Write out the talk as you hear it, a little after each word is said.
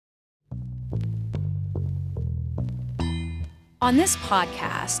On this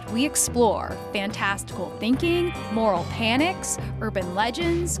podcast, we explore fantastical thinking, moral panics, urban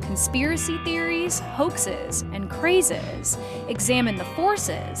legends, conspiracy theories, hoaxes, and crazes, examine the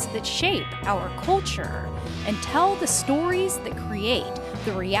forces that shape our culture, and tell the stories that create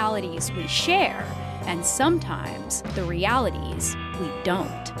the realities we share, and sometimes the realities we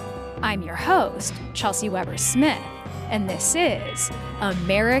don't. I'm your host, Chelsea Weber Smith, and this is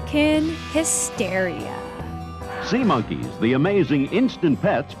American Hysteria. Sea monkeys, the amazing instant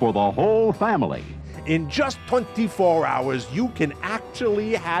pets for the whole family. In just 24 hours, you can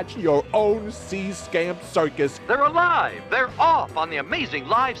actually hatch your own sea scamp circus. They're alive! They're off on the amazing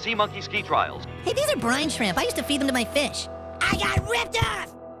live sea monkey ski trials. Hey, these are brine shrimp. I used to feed them to my fish. I got ripped off!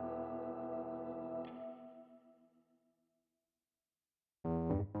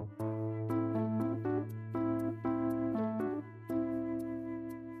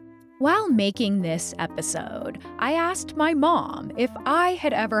 While making this episode, I asked my mom if I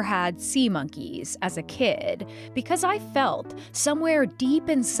had ever had sea monkeys as a kid because I felt somewhere deep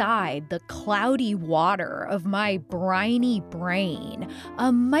inside the cloudy water of my briny brain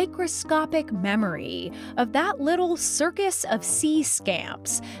a microscopic memory of that little circus of sea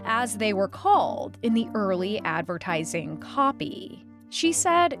scamps, as they were called in the early advertising copy. She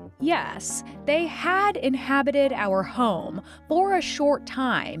said, yes, they had inhabited our home for a short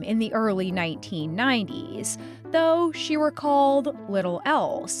time in the early 1990s, though she recalled little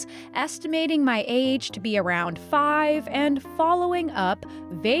else, estimating my age to be around 5 and following up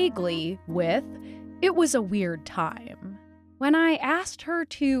vaguely with, "It was a weird time." When I asked her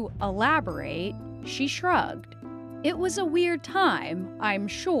to elaborate, she shrugged. It was a weird time, I'm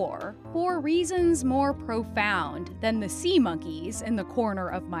sure, for reasons more profound than the sea monkeys in the corner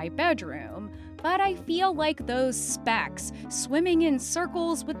of my bedroom, but I feel like those specks swimming in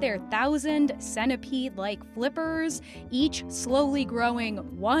circles with their 1,000 centipede-like flippers, each slowly growing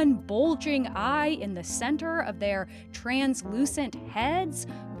one bulging eye in the center of their translucent heads,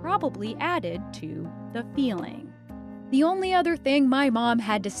 probably added to the feeling. The only other thing my mom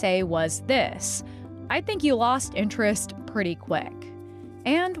had to say was this: I think you lost interest pretty quick.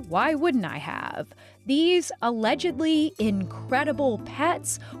 And why wouldn't I have? These allegedly incredible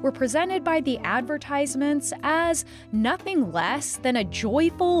pets were presented by the advertisements as nothing less than a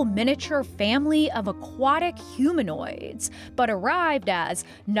joyful miniature family of aquatic humanoids, but arrived as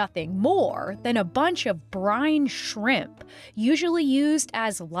nothing more than a bunch of brine shrimp, usually used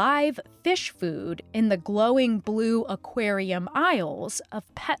as live fish food in the glowing blue aquarium aisles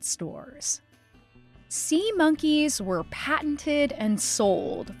of pet stores. Sea monkeys were patented and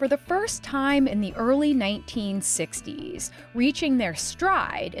sold for the first time in the early 1960s, reaching their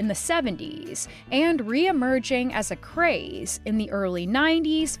stride in the 70s, and re-emerging as a craze in the early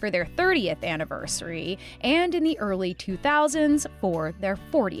 90s for their 30th anniversary, and in the early 2000s for their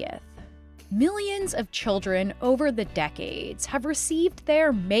 40th. Millions of children over the decades have received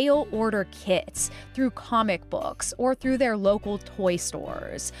their mail-order kits through comic books or through their local toy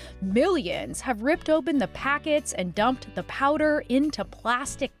stores. Millions have ripped open the packets and dumped the powder into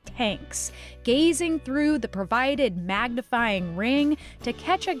plastic tanks, gazing through the provided magnifying ring to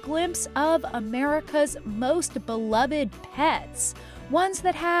catch a glimpse of America's most beloved pets. Ones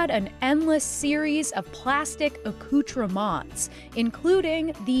that had an endless series of plastic accoutrements,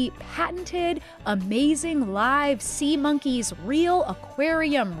 including the patented Amazing Live Sea Monkeys Real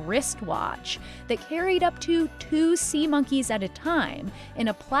Aquarium wristwatch that carried up to 2 sea monkeys at a time in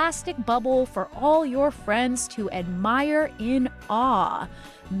a plastic bubble for all your friends to admire in awe,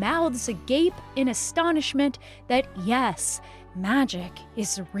 mouths agape in astonishment that, yes, magic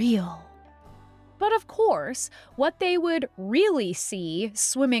is real. But of course, what they would really see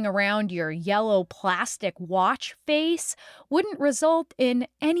swimming around your yellow plastic watch face wouldn't result in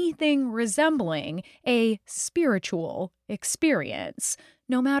anything resembling a spiritual experience,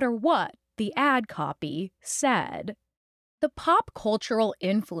 no matter what the ad copy said. The pop cultural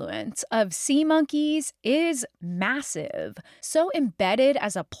influence of sea monkeys is massive, so embedded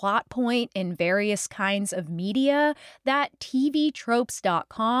as a plot point in various kinds of media that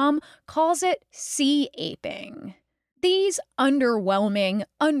TVTropes.com calls it sea aping. These underwhelming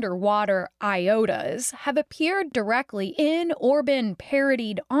underwater iotas have appeared directly in or been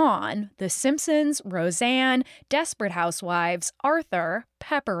parodied on The Simpsons, Roseanne, Desperate Housewives, Arthur,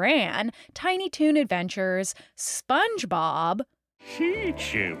 Pepper Ann, Tiny Toon Adventures, SpongeBob, Sea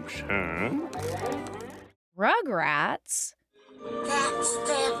chimps, huh? Rugrats, That's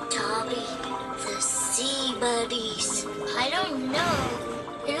them, Tommy. The sea buddies. I don't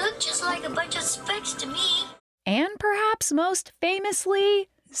know. They look just like a bunch of specks to me. and perhaps most famously,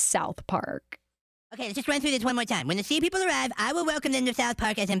 South Park. Okay, let's just run through this one more time. When the sea people arrive, I will welcome them to South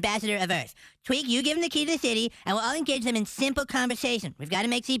Park as ambassador of Earth. Tweak, you give them the key to the city, and we'll all engage them in simple conversation. We've got to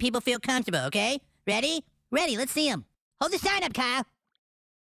make sea people feel comfortable, okay? Ready? Ready, let's see them. Hold the sign up, Kyle.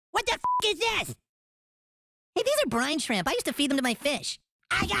 What the is this? Hey, these are brine shrimp. I used to feed them to my fish.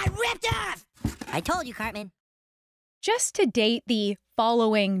 I got ripped off! I told you, Cartman. Just to date the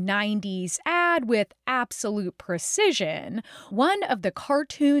following 90s ad with absolute precision, one of the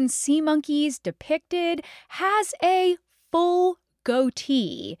cartoon sea monkeys depicted has a full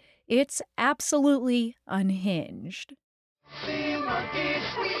goatee. It's absolutely unhinged. Sea monkeys,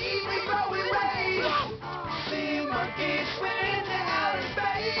 we grow in waves. Sea monkeys, we're into outer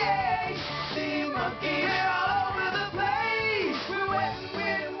space. Sea monkeys, we're all over the place. We're wet and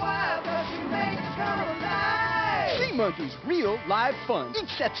weird and wild, but we make us come alive. Sea Monkeys, real live fun. Each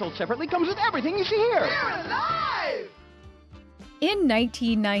set sold separately comes with everything you see here. We're alive! In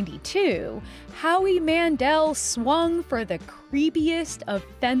 1992, Howie Mandel swung for the creepiest of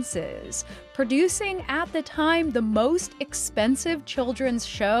fences, producing at the time the most expensive children's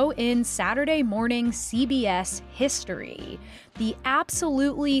show in Saturday morning CBS history, the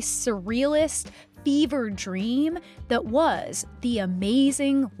absolutely surrealist fever dream that was the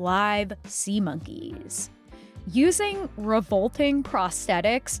amazing live Sea Monkeys. Using revolting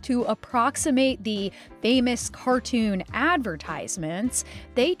prosthetics to approximate the famous cartoon advertisements,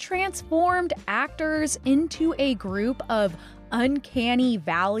 they transformed actors into a group of uncanny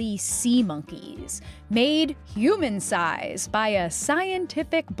valley sea monkeys, made human-size by a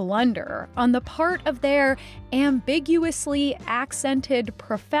scientific blunder on the part of their ambiguously accented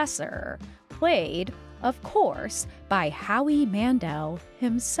professor, played, of course, by Howie Mandel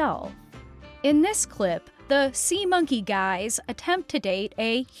himself. In this clip, the Sea Monkey guys attempt to date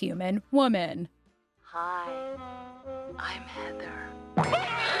a human woman. Hi, I'm Heather.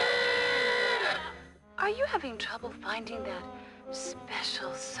 Are you having trouble finding that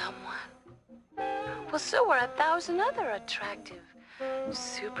special someone? Well, so are 1,000 other attractive,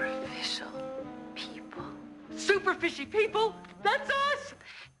 superficial people. Superfishy people? That's us!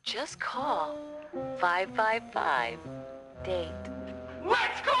 Just call 555-DATE.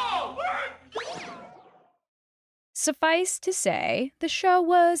 Let's go! Suffice to say, the show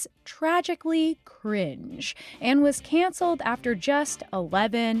was tragically cringe and was canceled after just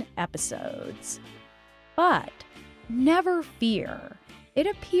 11 episodes. But never fear. It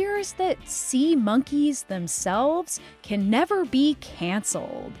appears that sea monkeys themselves can never be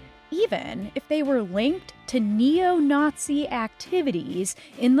canceled, even if they were linked to neo-Nazi activities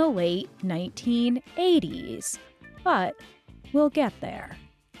in the late 1980s. But we'll get there.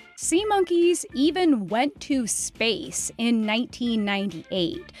 Sea monkeys even went to space in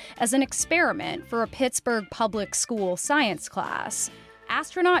 1998 as an experiment for a Pittsburgh public school science class.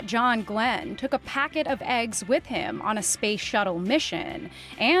 Astronaut John Glenn took a packet of eggs with him on a space shuttle mission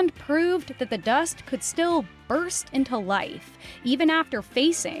and proved that the dust could still burst into life even after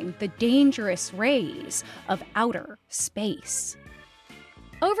facing the dangerous rays of outer space.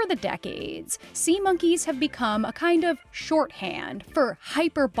 Over the decades, sea monkeys have become a kind of shorthand for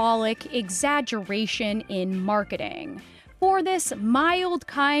hyperbolic exaggeration in marketing, for this mild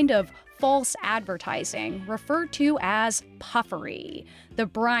kind of false advertising referred to as puffery. The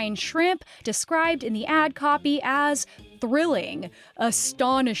brine shrimp described in the ad copy as thrilling,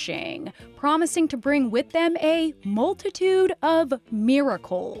 astonishing, promising to bring with them a multitude of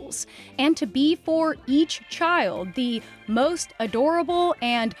miracles, and to be for each child the most adorable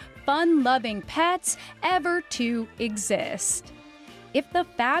and fun-loving pets ever to exist. If the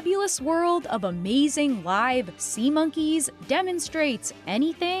fabulous world of amazing live sea monkeys demonstrates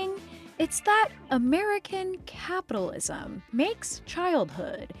anything, it's that American capitalism makes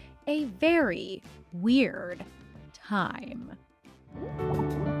childhood a very weird time.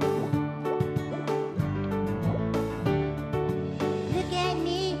 Look at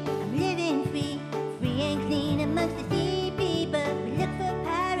me, I'm living free, free and clean amongst the sea people. We look for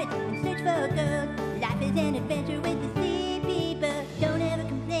pirates and search for gold. Life is an adventure with the sea people. Don't ever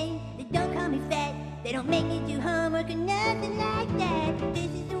complain, they don't call me fat. They don't make me do homework or nothing like that.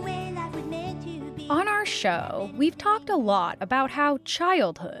 This is the way life was meant to be. On our show, we've talked a lot about how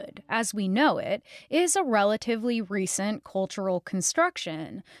childhood, as we know it, is a relatively recent cultural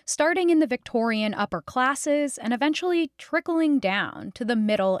construction, starting in the Victorian upper classes and eventually trickling down to the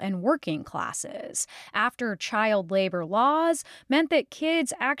middle and working classes, after child labor laws meant that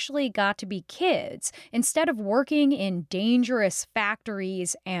kids actually got to be kids instead of working in dangerous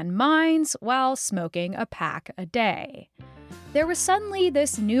factories and mines while smoking a pack a day. There was suddenly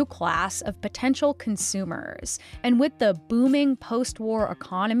this new class of potential consumers, and with the booming post-war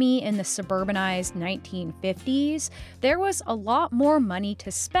economy in the suburbanized 1950s, there was a lot more money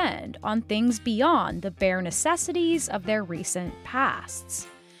to spend on things beyond the bare necessities of their recent pasts.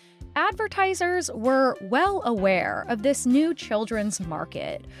 Advertisers were well aware of this new children's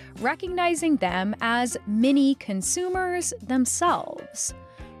market, recognizing them as mini consumers themselves.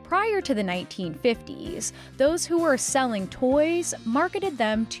 Prior to the 1950s, those who were selling toys marketed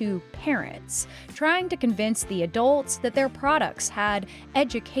them to parents, trying to convince the adults that their products had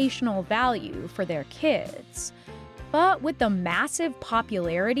educational value for their kids. But with the massive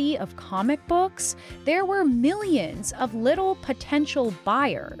popularity of comic books, there were millions of little potential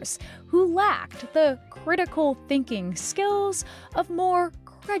buyers who lacked the critical thinking skills of more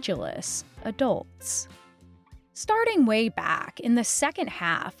credulous adults. Starting way back in the second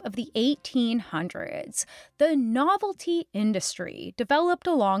half of the 1800s, the novelty industry developed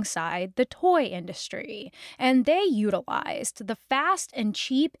alongside the toy industry, and they utilized the fast and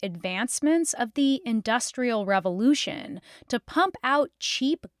cheap advancements of the Industrial Revolution to pump out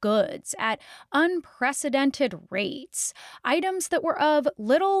cheap goods at unprecedented rates, items that were of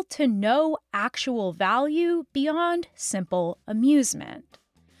little to no actual value beyond simple amusement.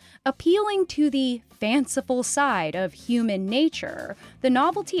 Appealing to the fanciful side of human nature, the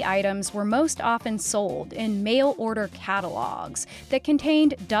novelty items were most often sold in mail-order catalogs that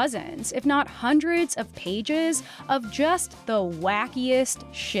contained dozens, if not hundreds, of pages of just the wackiest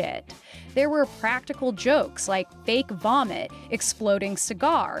shit. There were practical jokes like fake vomit, exploding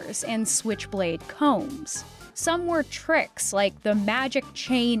cigars, and switchblade combs. Some were tricks like the magic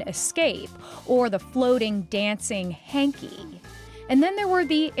chain escape or the floating dancing hanky. And then there were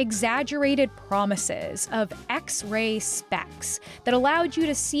the exaggerated promises of X-ray specs that allowed you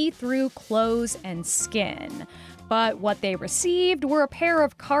to see through clothes and skin. But what they received were a pair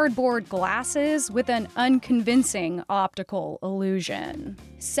of cardboard glasses with an unconvincing optical illusion.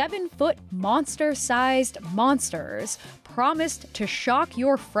 7-foot monster-sized monsters promised to shock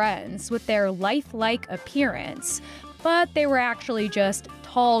your friends with their lifelike appearance, but they were actually just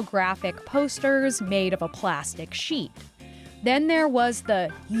tall graphic posters made of a plastic sheet. Then there was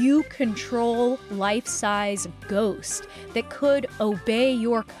the You Control life-size ghost that could obey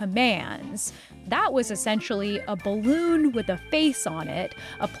your commands. That was essentially a balloon with a face on it,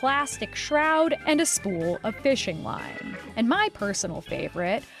 a plastic shroud, and a spool of fishing line. And my personal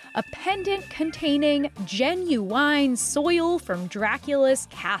favorite, a pendant containing genuine soil from Dracula's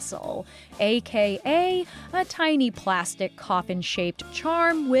castle, aka a tiny plastic coffin-shaped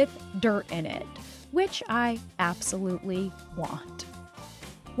charm with dirt in it, which I absolutely want.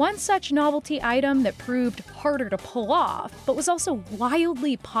 One such novelty item that proved harder to pull off, but was also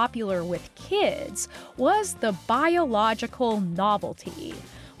wildly popular with kids, was the biological novelty.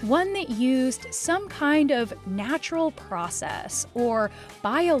 One that used some kind of natural process or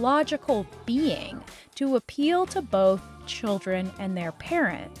biological being to appeal to both children and their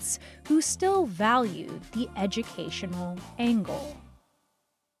parents, who still valued the educational angle.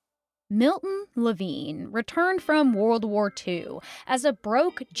 Milton Levine returned from World War II as a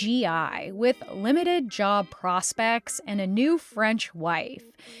broke GI with limited job prospects and a new French wife,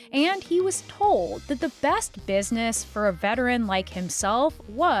 and he was told that the best business for a veteran like himself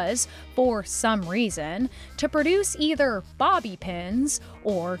was, for some reason, to produce either bobby pins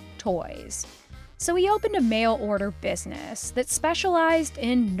or toys. So he opened a mail-order business that specialized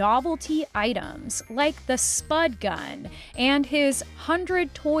in novelty items like the Spud gun and his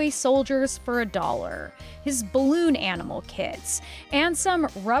 100 toy soldiers for $1, his balloon animal kits, and some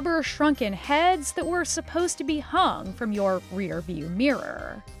rubber shrunken heads that were supposed to be hung from your rearview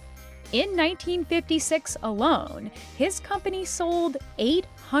mirror. In 1956 alone, his company sold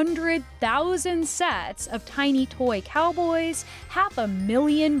 800,000 sets of tiny toy cowboys,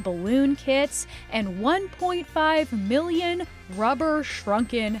 500,000 balloon kits, and 1.5 million rubber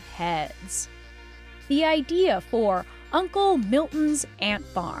shrunken heads. The idea for Uncle Milton's Ant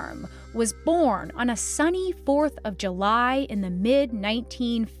Farm was born on a sunny 4th of July in the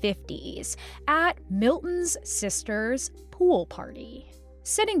mid-1950s at Milton's sister's pool party.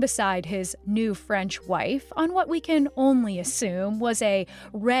 Sitting beside his new French wife on what we can only assume was a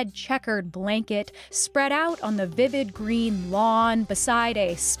red checkered blanket spread out on the vivid green lawn beside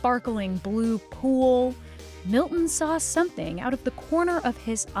a sparkling blue pool, Milton saw something out of the corner of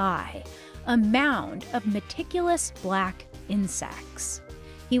his eye, a mound of meticulous black insects.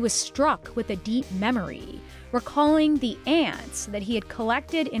 He was struck with a deep memory, recalling the ants that he had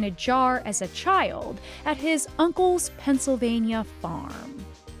collected in a jar as a child at his uncle's Pennsylvania farm.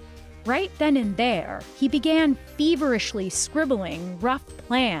 Right then and there, he began feverishly scribbling rough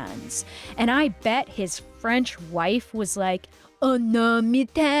plans, and I bet his French wife was like, "Oh no,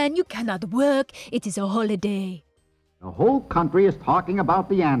 Mitten, you cannot work. It is a holiday." The whole country is talking about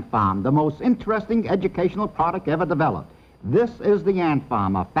the ant farm, the most interesting educational product ever developed. This is the ant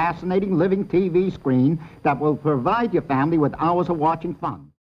farm, a fascinating living TV screen that will provide your family with hours of watching fun.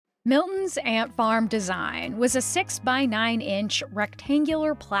 Milton's ant farm design was a 6x9-inch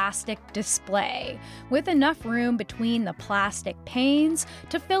rectangular plastic display with enough room between the plastic panes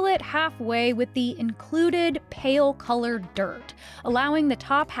to fill it halfway with the included pale-colored dirt, allowing the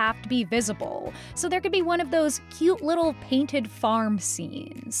top half to be visible so there could be one of those cute little painted farm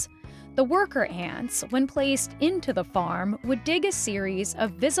scenes. The worker ants, when placed into the farm, would dig a series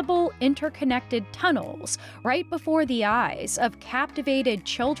of visible interconnected tunnels right before the eyes of captivated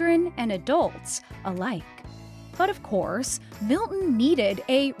children and adults alike. But of course, Milton needed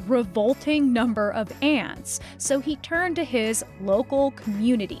a revolting number of ants, so he turned to his local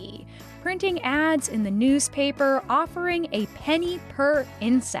community, printing ads in the newspaper offering a penny per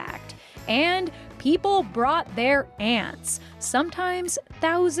insect. And people brought their ants, sometimes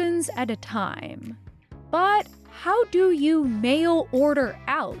thousands at a time. But how do you mail order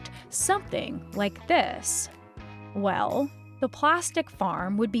out something like this? Well, the plastic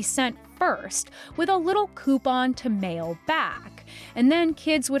farm would be sent first with a little coupon to mail back, and then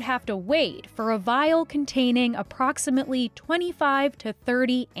kids would have to wait for a vial containing approximately 25 to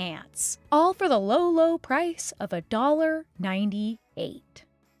 30 ants, all for the low price of $1.98.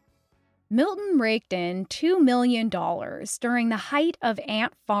 Milton raked in $2 million during the height of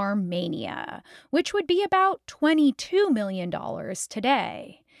ant farm mania, which would be about $22 million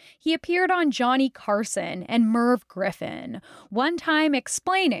today. He appeared on Johnny Carson and Merv Griffin, one time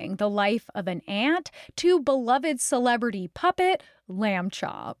explaining the life of an ant to beloved celebrity puppet Lamb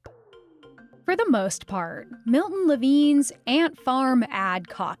Chop. For the most part, Milton Levine's ant farm ad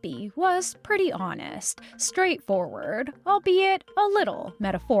copy was pretty honest, straightforward, albeit a little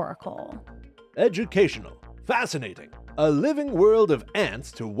metaphorical. Educational, fascinating, a living world of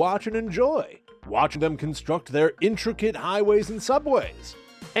ants to watch and enjoy, watching them construct their intricate highways and subways,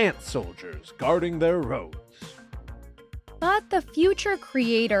 ant soldiers guarding their roads. But the future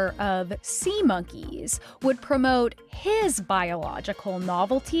creator of Sea Monkeys would promote his biological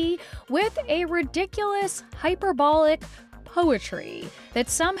novelty with a ridiculous, hyperbolic poetry that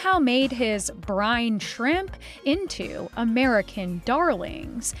somehow made his brine shrimp into American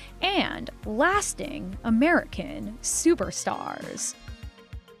darlings and lasting American superstars.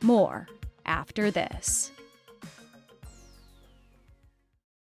 More after this.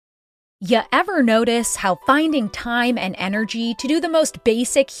 You ever notice how finding time and energy to do the most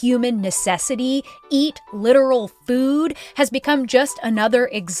basic human necessity, eat literal food, has become just another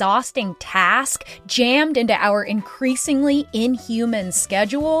exhausting task jammed into our increasingly inhuman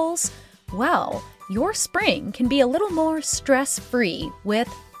schedules? Well, your spring can be a little more stress-free with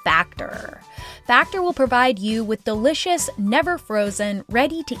Factor. Factor will provide you with delicious, never-frozen,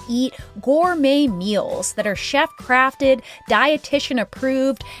 ready-to-eat gourmet meals that are chef-crafted,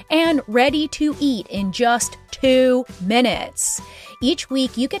 dietitian-approved, and ready to eat in just 2 minutes. Each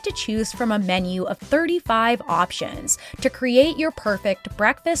week, you get to choose from a menu of 35 options to create your perfect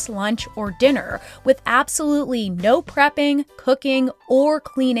breakfast, lunch, or dinner with absolutely no prepping, cooking, or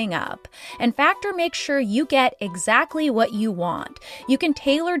cleaning up. And Factor makes sure you get exactly what you want. You can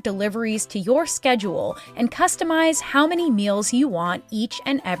tailor deliveries to your schedule and customize how many meals you want each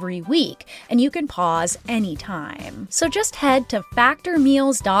and every week, and you can pause anytime. So just head to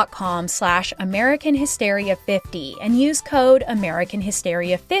factormeals.com/AmericanHysteria50 and use code AmericanHysteria50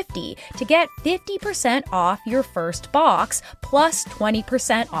 to get 50% off your first box plus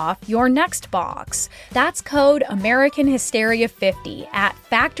 20% off your next box. That's code AmericanHysteria50 at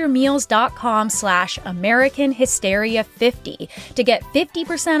factormeals.com/AmericanHysteria50 to get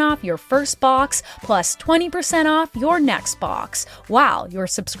 50% off your first box plus 20% off your next box while your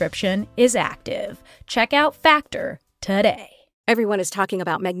subscription is active. Check out Factor today. Everyone is talking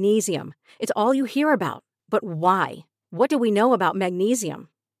about magnesium. It's all you hear about. But why? What do we know about magnesium?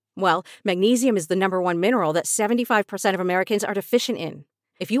 Well, magnesium is the #1 mineral that 75% of Americans are deficient in.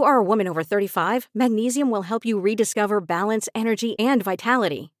 If you are a woman over 35, magnesium will help you rediscover balance, energy, and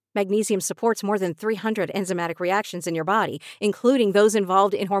vitality. Magnesium supports more than 300 enzymatic reactions in your body, including those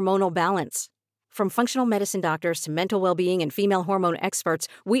involved in hormonal balance. From functional medicine doctors to mental well-being and female hormone experts,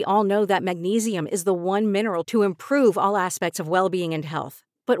 we all know that magnesium is the one mineral to improve all aspects of well-being and health.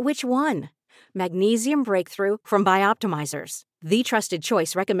 But which one? Magnesium Breakthrough from Bioptimizers, the trusted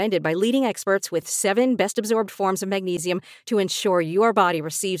choice recommended by leading experts with 7 best-absorbed forms of magnesium to ensure your body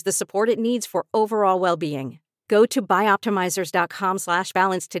receives the support it needs for overall well-being. Go to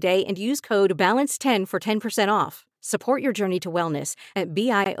bioptimizers.com/balance today and use code BALANCE10 for 10% off. Support your journey to wellness at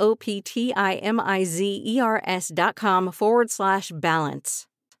bioptimizers.com/balance.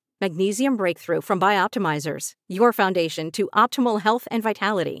 Magnesium Breakthrough from Bioptimizers, your foundation to optimal health and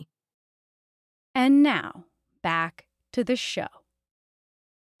vitality. And now, back to the show.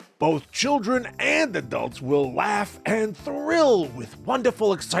 Both children and adults will laugh and thrill with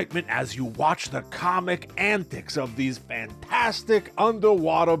wonderful excitement as you watch the comic antics of these fantastic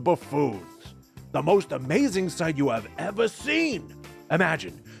underwater buffoons. The most amazing sight you have ever seen.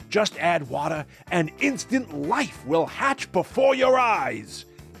 Imagine, just add water and instant life will hatch before your eyes.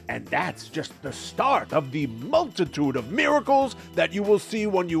 And that's just the start of the multitude of miracles that you will see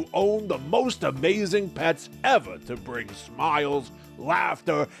when you own the most amazing pets ever to bring smiles,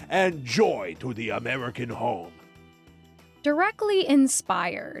 laughter, and joy to the American home. Directly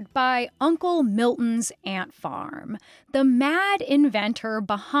inspired by Uncle Milton's ant farm, the mad inventor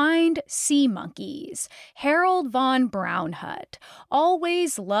behind sea monkeys, Harold von Braunhut,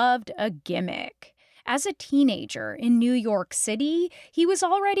 always loved a gimmick. As a teenager in New York City, he was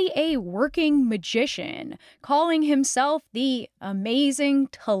already a working magician, calling himself the Amazing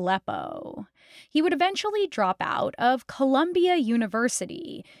Telepo. He would eventually drop out of Columbia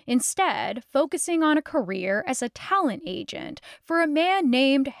University, instead focusing on a career as a talent agent for a man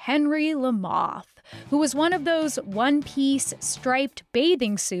named Henry Lamoth, who was one of those one-piece striped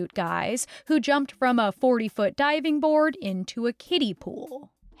bathing suit guys who jumped from a 40-foot diving board into a kiddie pool.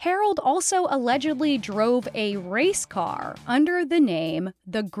 Harold also allegedly drove a race car under the name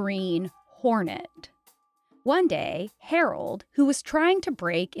the Green Hornet. One day, Harold, who was trying to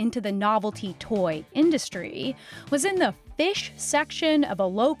break into the novelty toy industry, was in the fish section of a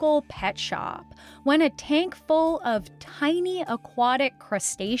local pet shop when a tank full of tiny aquatic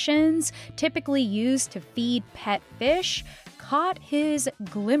crustaceans, typically used to feed pet fish, caught his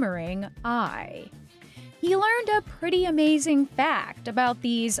glimmering eye. He learned a pretty amazing fact about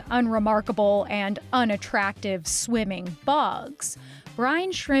these unremarkable and unattractive swimming bugs.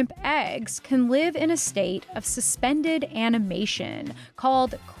 Brine shrimp eggs can live in a state of suspended animation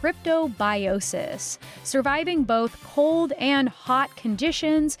called cryptobiosis, surviving both cold and hot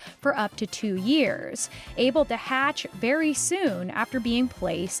conditions for up to 2 years, able to hatch very soon after being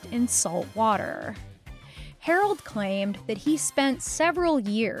placed in salt water. Harold claimed that he spent several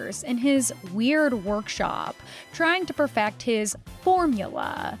years in his weird workshop trying to perfect his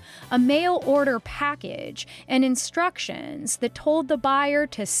formula, a mail-order package and instructions that told the buyer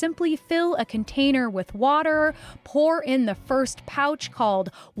to simply fill a container with water, pour in the first pouch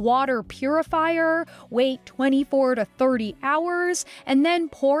called water purifier, wait 24 to 30 hours, and then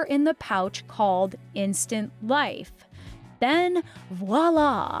pour in the pouch called Instant Life. Then,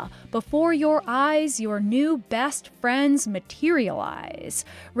 voila! Before your eyes, your new best friends materialize,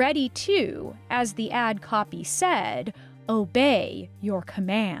 ready to, as the ad copy said, obey your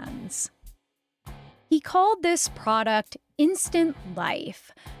commands. He called this product Instant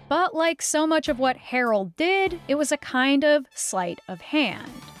Life, but like so much of what Harold did, it was a kind of sleight of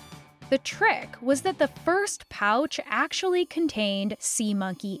hand. The trick was that the first pouch actually contained sea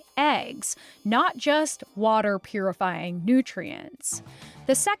monkey eggs, not just water-purifying nutrients.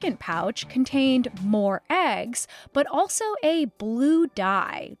 The second pouch contained more eggs, but also a blue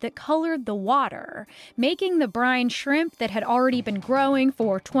dye that colored the water, making the brine shrimp that had already been growing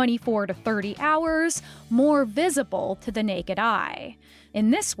for 24 to 30 hours more visible to the naked eye.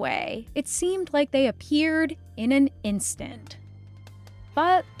 In this way, it seemed like they appeared in an instant.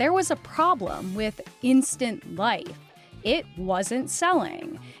 But there was a problem with Instant Life. It wasn't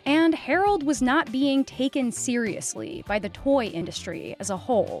selling, and Harold was not being taken seriously by the toy industry as a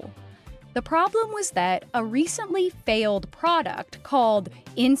whole. The problem was that a recently failed product called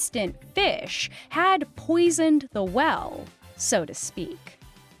Instant Fish had poisoned the well, so to speak.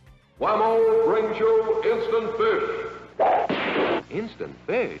 Wham-O brings you Instant Fish. Instant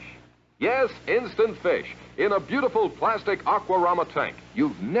Fish? Yes, Instant Fish, in a beautiful plastic Aquarama tank.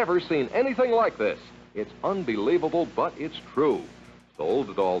 You've never seen anything like this. It's unbelievable, but it's true.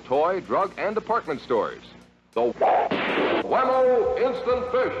 Sold at all toy, drug, and department stores. The Wham-O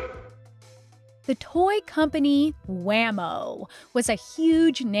Instant Fish. The toy company Wham-O was a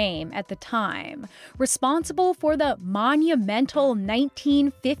huge name at the time, responsible for the monumental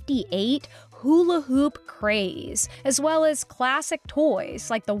 1958 hula hoop craze, as well as classic toys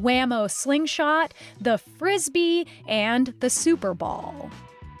like the Wham-O slingshot, the Frisbee, and the Super Ball.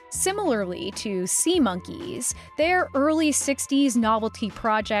 Similarly to Sea Monkeys, their early 60s novelty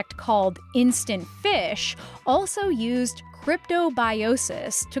project called Instant Fish also used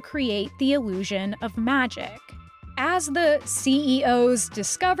cryptobiosis to create the illusion of magic. As the CEOs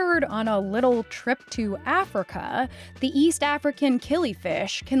discovered on a little trip to Africa, the East African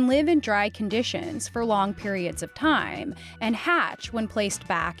killifish can live in dry conditions for long periods of time and hatch when placed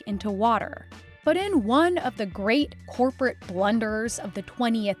back into water. But in one of the great corporate blunders of the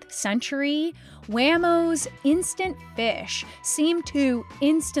 20th century, Wham-O's Instant Fish seemed to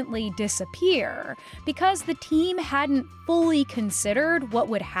instantly disappear because the team hadn't fully considered what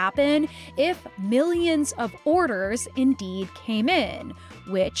would happen if millions of orders indeed came in,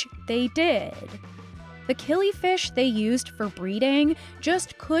 which they did. The killifish they used for breeding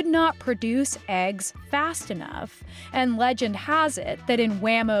just could not produce eggs fast enough, and legend has it that in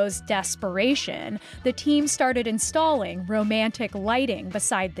Wham-O's desperation, the team started installing romantic lighting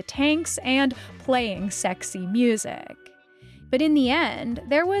beside the tanks and playing sexy music. But in the end,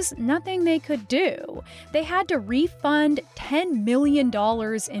 there was nothing they could do. They had to refund $10 million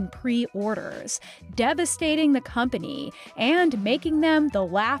in pre-orders, devastating the company and making them the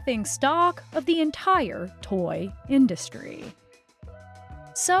laughing stock of the entire toy industry.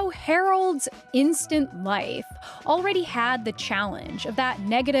 So Harold's Instant Life already had the challenge of that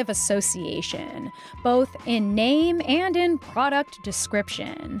negative association, both in name and in product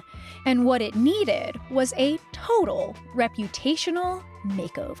description. And what it needed was a total reputational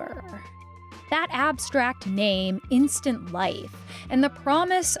makeover. That abstract name, Instant Life, and the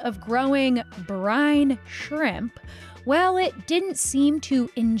promise of growing brine shrimp, well, it didn't seem to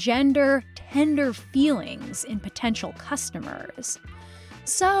engender tender feelings in potential customers.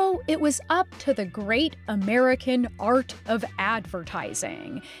 So it was up to the great American art of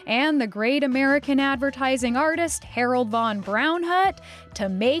advertising and the great American advertising artist Harold von Braunhut to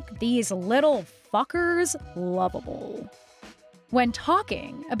make these little fuckers lovable. When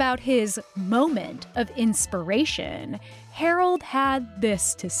talking about his moment of inspiration, Harold had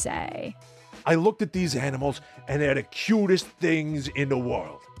this to say. I looked at these animals and they're the cutest things in the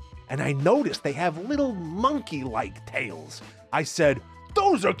world. And I noticed they have little monkey-like tails. I said,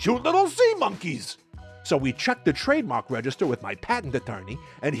 "Those are cute little sea monkeys." So we checked the trademark register with my patent attorney,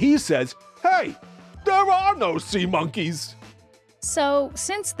 and he says, "Hey, there are no sea monkeys." So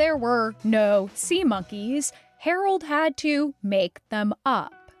since there were no sea monkeys, Harold had to make them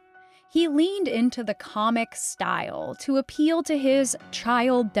up. He leaned into the comic style to appeal to his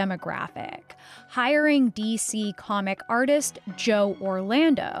child demographic, hiring DC comic artist Joe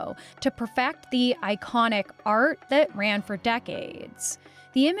Orlando to perfect the iconic art that ran for decades.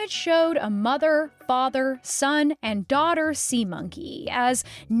 The image showed a mother, father, son, and daughter sea monkey as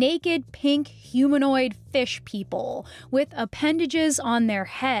naked pink humanoid fish people with appendages on their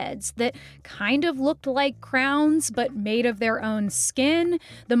heads that kind of looked like crowns but made of their own skin,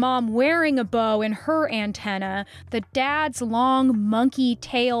 the mom wearing a bow in her antenna, the dad's long monkey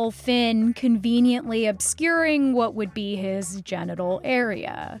tail fin conveniently obscuring what would be his genital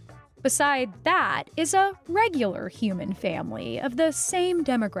area. Beside that is a regular human family of the same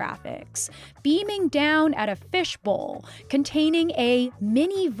demographics, beaming down at a fishbowl containing a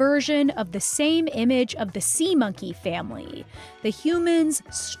mini version of the same image of the sea monkey family. The humans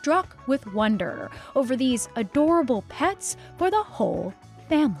struck with wonder over these adorable pets for the whole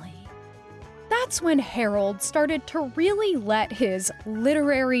family. That's when Harold started to really let his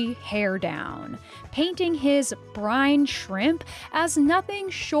literary hair down, painting his brine shrimp as nothing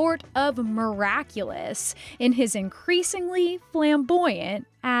short of miraculous in his increasingly flamboyant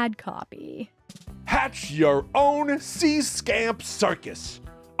ad copy. Hatch your own sea scamp circus.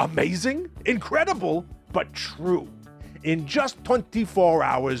 Amazing, incredible, but true. In just 24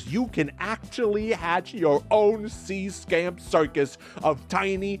 hours, you can actually hatch your own sea scamp circus of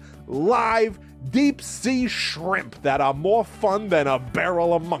tiny, live, deep-sea shrimp that are more fun than a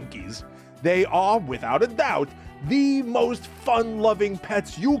barrel of monkeys. They are, without a doubt, the most fun-loving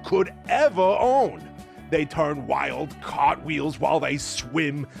pets you could ever own. They turn wild cartwheels while they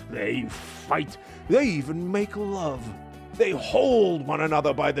swim, they fight, they even make love. They hold one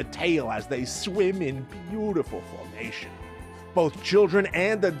another by the tail as they swim in beautiful formation. Both children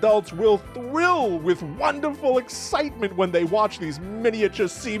and adults will thrill with wonderful excitement when they watch these miniature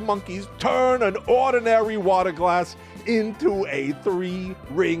sea monkeys turn an ordinary water glass into a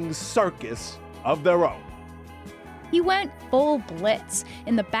 3-ring circus of their own. He went full blitz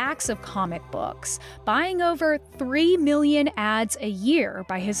in the backs of comic books, buying over 3 million ads a year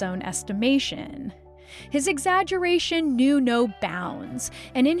by his own estimation. His exaggeration knew no bounds,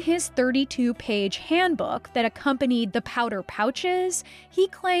 and in his 32-page handbook that accompanied the powder pouches, he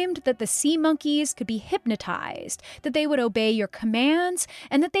claimed that the sea monkeys could be hypnotized, that they would obey your commands,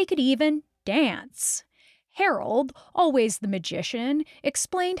 and that they could even dance. Harold, always the magician,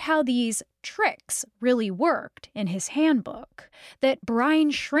 explained how these tricks really worked in his handbook. That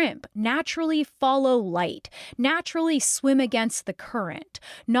brine shrimp naturally follow light, naturally swim against the current,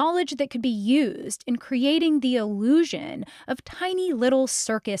 knowledge that could be used in creating the illusion of tiny little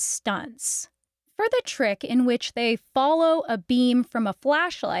circus stunts. For the trick in which they follow a beam from a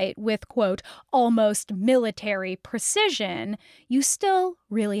flashlight with, quote, almost military precision, you still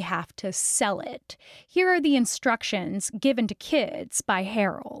really have to sell it. Here are the instructions given to kids by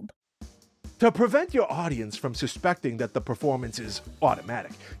Harold. To prevent your audience from suspecting that the performance is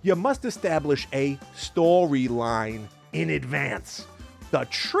automatic, you must establish a storyline in advance. The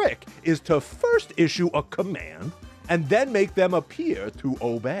trick is to first issue a command and then make them appear to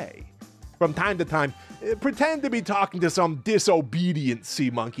obey. From time to time, pretend to be talking to some disobedient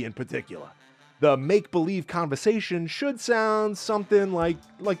sea monkey in particular. The make-believe conversation should sound something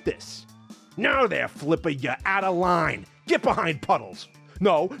like this. "No there, Flipper, you're out of line. Get behind Puddles.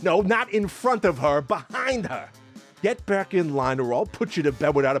 No, not in front of her, behind her. Get back in line or I'll put you to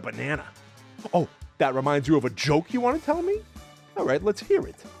bed without a banana. Oh, that reminds you of a joke you want to tell me? All right, let's hear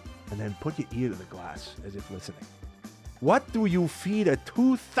it." And then put your ear to the glass as if listening. "What do you feed a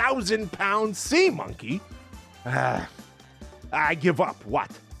 2,000-pound sea monkey?" I give up. What?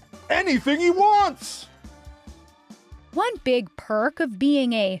 Anything he wants! One big perk of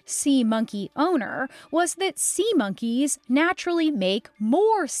being a sea monkey owner was that sea monkeys naturally make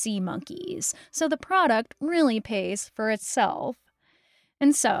more sea monkeys, so the product really pays for itself.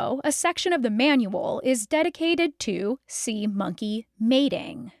 And so, a section of the manual is dedicated to sea monkey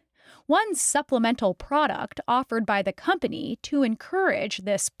mating. One supplemental product offered by the company to encourage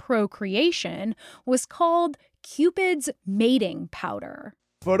this procreation was called Cupid's Mating Powder.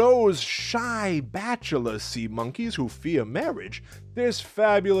 For those shy bachelor sea monkeys who fear marriage, this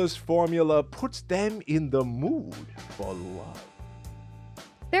fabulous formula puts them in the mood for love.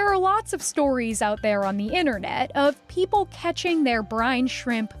 There are lots of stories out there on the internet of people catching their brine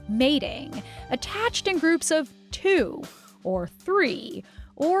shrimp mating, attached in groups of 2 or 3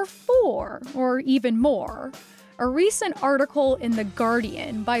 or 4, or even more. A recent article in The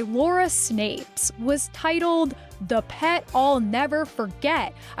Guardian by Laura Snapes was titled, "The Pet I'll Never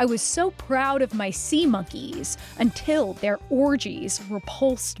Forget. I was so proud of my sea monkeys until their orgies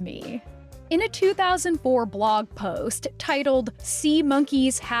repulsed me." In a 2004 blog post titled "Sea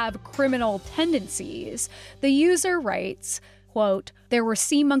Monkeys Have Criminal Tendencies," the user writes, quote, "There were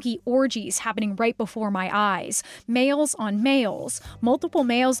sea monkey orgies happening right before my eyes. Males on males, multiple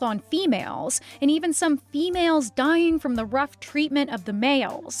males on females, and even some females dying from the rough treatment of the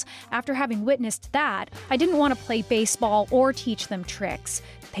males. After having witnessed that, I didn't want to play baseball or teach them tricks.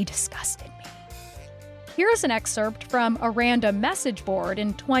 They disgusted me." Here's an excerpt from a random message board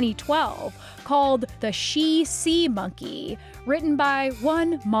in 2012 called "The She Sea Monkey," written by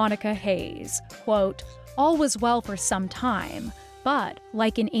one Monica Hayes. Quote, "All was well for some time, but,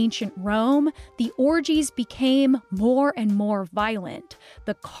 like in ancient Rome, the orgies became more and more violent.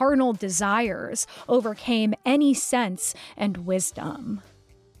 The carnal desires overcame any sense and wisdom."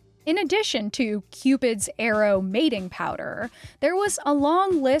 In addition to Cupid's Arrow mating powder, there was a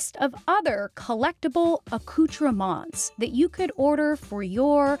long list of other collectible accoutrements that you could order for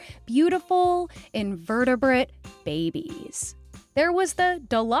your beautiful invertebrate babies. There was the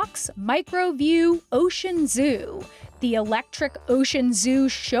Deluxe MicroView Ocean Zoo, the Electric Ocean Zoo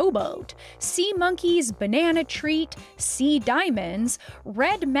Showboat, Sea Monkey's Banana Treat, Sea Diamonds,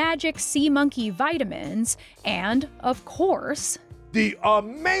 Red Magic Sea Monkey Vitamins, and, of course, the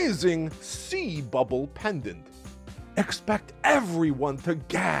amazing Sea Bubble Pendant. Expect everyone to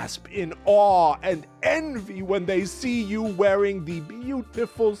gasp in awe and envy when they see you wearing the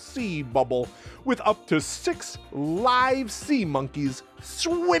beautiful sea bubble with up to 6 live sea monkeys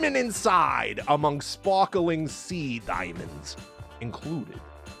swimming inside among sparkling sea diamonds included.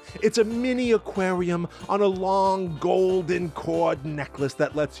 It's a mini aquarium on a long golden cord necklace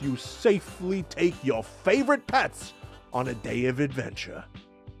that lets you safely take your favorite pets on a day of adventure.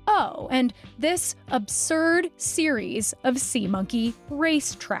 Oh, and this absurd series of sea monkey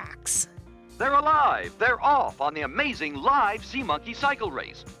racetracks. They're alive. They're off on the amazing live Sea Monkey cycle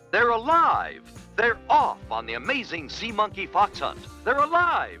race. They're alive. They're off on the amazing Sea Monkey fox hunt. They're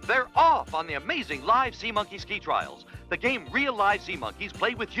alive. They're off on the amazing live Sea Monkey ski trials. The game real live sea monkeys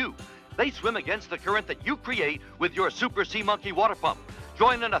play with you. They swim against the current that you create with your Super Sea Monkey water pump.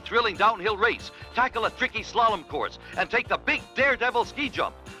 join in a thrilling downhill race, tackle a tricky slalom course, and take the big daredevil ski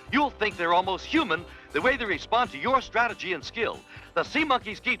jump. You'll think they're almost human the way they respond to your strategy and skill. The Sea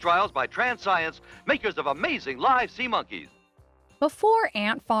Monkey Ski Trials by Transscience, makers of amazing live sea monkeys. Before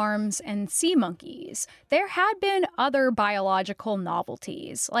ant farms and sea monkeys, there had been other biological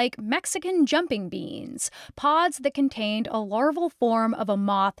novelties, like Mexican jumping beans, pods that contained a larval form of a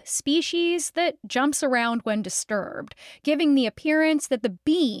moth species that jumps around when disturbed, giving the appearance that the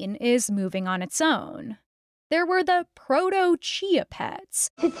bean is moving on its own. There were the proto-chia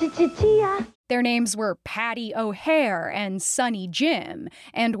pets. Their names were Patty O'Hare and Sunny Jim,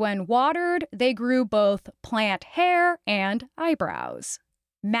 and when watered, they grew both plant hair and eyebrows.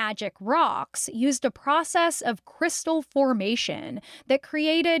 Magic rocks used a process of crystal formation that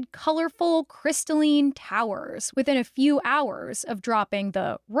created colorful crystalline towers within a few hours of dropping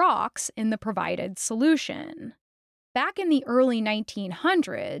the rocks in the provided solution. Back in the early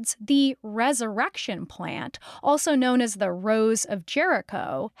 1900s, the resurrection plant, also known as the Rose of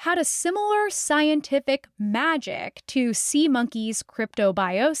Jericho, had a similar scientific magic to sea monkeys'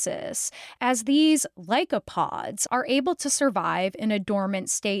 cryptobiosis, as these lycopods are able to survive in a dormant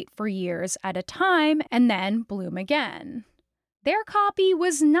state for years at a time and then bloom again. Their copy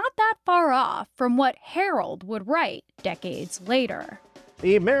was not that far off from what Harold would write decades later.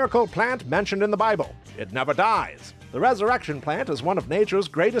 The miracle plant mentioned in the Bible. It never dies. The resurrection plant is one of nature's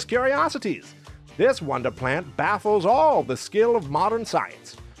greatest curiosities. This wonder plant baffles all the skill of modern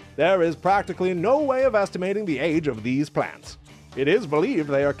science. There is practically no way of estimating the age of these plants. It is believed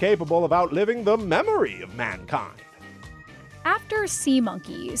they are capable of outliving the memory of mankind. After sea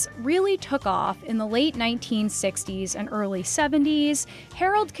monkeys really took off in the late 1960s and early 70s,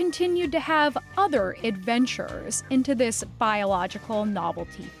 Harold continued to have other adventures into this biological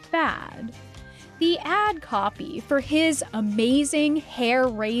novelty fad. The ad copy for his amazing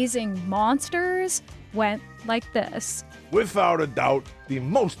hair-raising monsters went like this. Without a doubt, the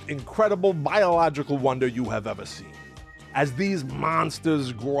most incredible biological wonder you have ever seen. As these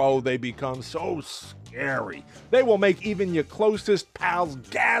monsters grow, they become so scary. They will make even your closest pals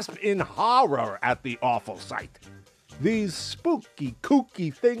gasp in horror at the awful sight. These spooky,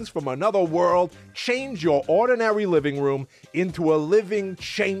 kooky things from another world change your ordinary living room into a living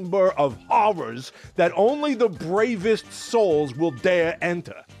chamber of horrors that only the bravest souls will dare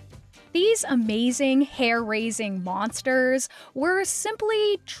enter. These amazing hair-raising monsters were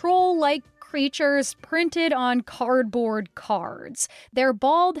simply troll-like creatures printed on cardboard cards, their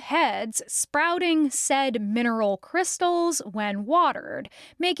bald heads sprouting said mineral crystals when watered,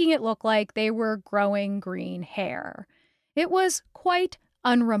 making it look like they were growing green hair. It was quite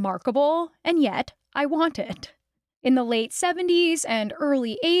unremarkable, and yet I want it. In the late 70s and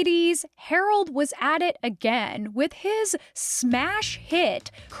early 80s, Harold was at it again with his smash hit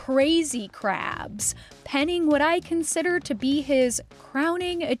Crazy Crabs, penning what I consider to be his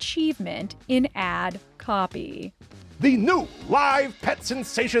crowning achievement in ad copy. The new live pet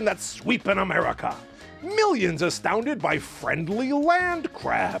sensation that's sweeping America. Millions astounded by friendly land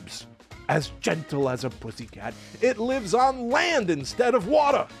crabs. As gentle as a pussycat, it lives on land instead of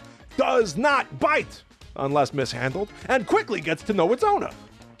water, does not bite unless mishandled, and quickly gets to know its owner.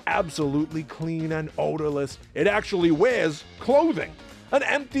 Absolutely clean and odorless, it actually wears clothing, an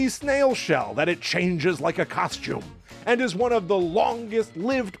empty snail shell that it changes like a costume, and is one of the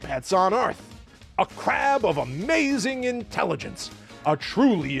longest-lived pets on Earth. A crab of amazing intelligence, a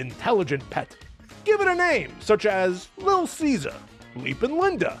truly intelligent pet. Give it a name, such as Lil Caesar, Leapin'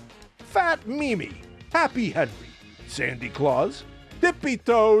 Linda, Fat Mimi, Happy Henry, Sandy Claus, Dippy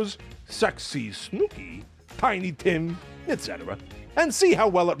Toes, Sexy Snooky, Tiny Tim, etc., and see how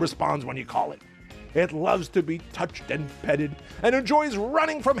well it responds when you call it. It loves to be touched and petted, and enjoys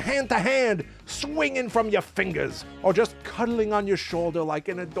running from hand to hand, swinging from your fingers, or just cuddling on your shoulder like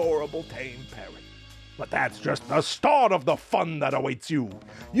an adorable tame parrot. But that's just the start of the fun that awaits you.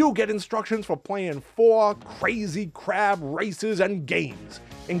 You get instructions for playing 4 crazy crab races and games,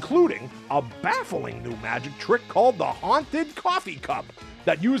 including a baffling new magic trick called the Haunted Coffee Cup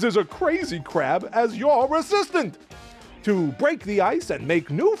that uses a crazy crab as your assistant. To break the ice and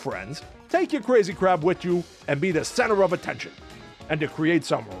make new friends, take your crazy crab with you and be the center of attention. And to create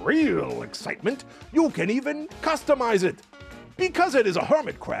some real excitement, you can even customize it. Because it is a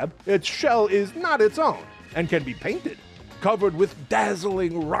hermit crab, its shell is not its own and can be painted, covered with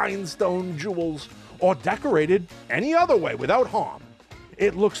dazzling rhinestone jewels, or decorated any other way without harm.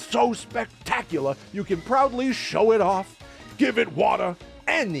 It looks so spectacular you can proudly show it off, give it water,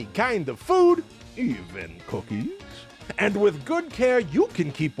 any kind of food, even cookies. And with good care, you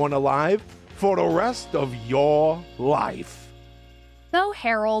can keep one alive for the rest of your life. Though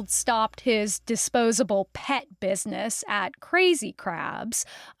Harold stopped his disposable pet business at Crazy Crabs,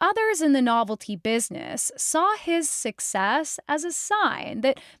 others in the novelty business saw his success as a sign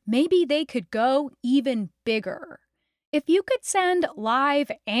that maybe they could go even bigger. If you could send live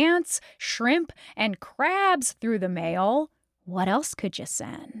ants, shrimp, and crabs through the mail, what else could you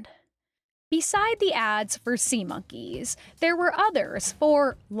send? Beside the ads for sea monkeys, there were others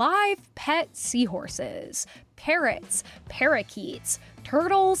for live pet seahorses, parrots, parakeets,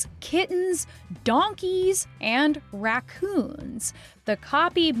 turtles, kittens, donkeys, and raccoons. The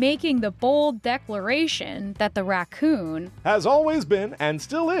copy making the bold declaration that the raccoon has always been and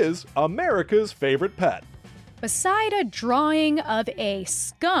still is America's favorite pet. Beside a drawing of a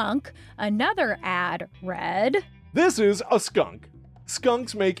skunk, another ad read, "This is a skunk.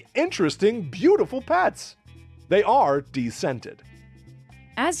 Skunks make interesting, beautiful pets. They are descented."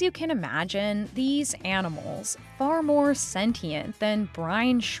 As you can imagine, these animals, far more sentient than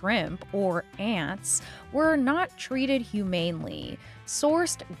brine shrimp or ants, were not treated humanely,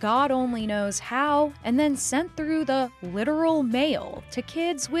 sourced God only knows how, and then sent through the literal mail to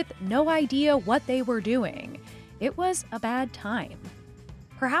kids with no idea what they were doing. It was a bad time.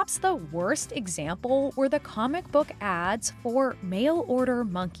 Perhaps the worst example were the comic book ads for mail-order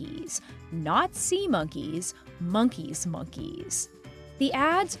monkeys, not sea monkeys, monkeys. The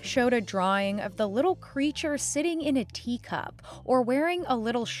ads showed a drawing of the little creature sitting in a teacup or wearing a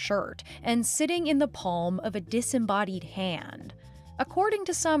little shirt and sitting in the palm of a disembodied hand. According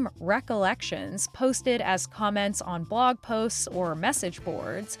to some recollections posted as comments on blog posts or message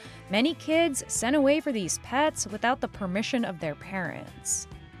boards, many kids sent away for these pets without the permission of their parents.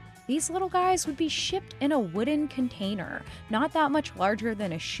 These little guys would be shipped in a wooden container, not that much larger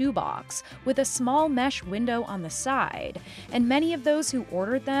than a shoebox, with a small mesh window on the side, and many of those who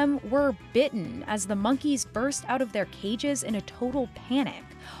ordered them were bitten as the monkeys burst out of their cages in a total panic,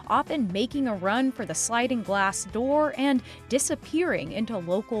 often making a run for the sliding glass door and disappearing into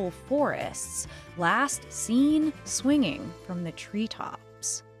local forests, last seen swinging from the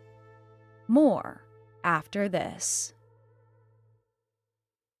treetops. More after this.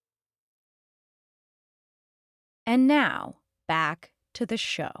 And now, back to the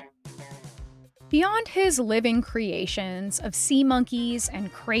show. Beyond his living creations of sea monkeys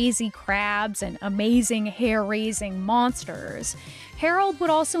and crazy crabs and amazing hair-raising monsters, Harold would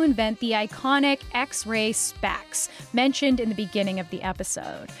also invent the iconic X-ray specs mentioned in the beginning of the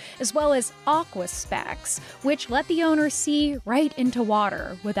episode, as well as aqua specs, which let the owner see right into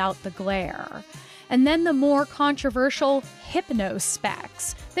water without the glare. And then the more controversial hypno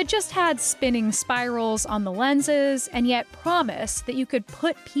specs that just had spinning spirals on the lenses and yet promised that you could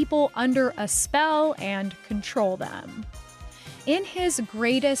put people under a spell and control them. In his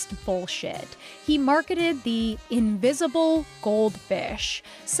greatest bullshit, he marketed the invisible goldfish,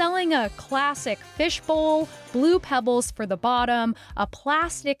 selling a classic fishbowl, blue pebbles for the bottom, a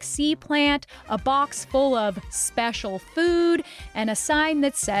plastic sea plant, a box full of special food, and a sign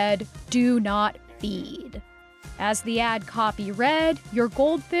that said, "Do not feed." As the ad copy read, your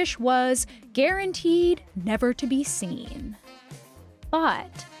goldfish was guaranteed never to be seen.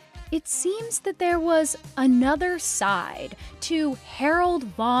 But it seems that there was another side to Harold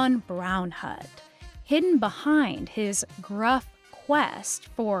von Braunhut, hidden behind his gruff quest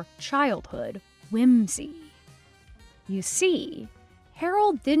for childhood whimsy. You see,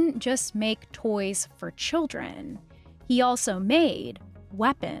 Harold didn't just make toys for children. He also made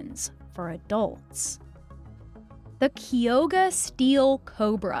weapons for adults. The Kyoga Steel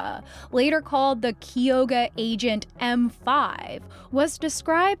Cobra, later called the Kyoga Agent M5, was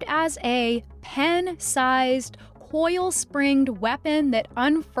described as a pen-sized, coil-springed weapon that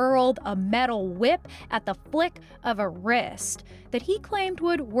unfurled a metal whip at the flick of a wrist that he claimed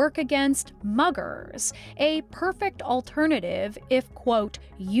would work against muggers, a perfect alternative if, quote,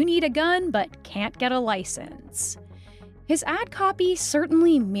 you need a gun but can't get a license. His ad copy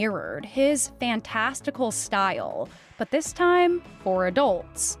certainly mirrored his fantastical style, but this time for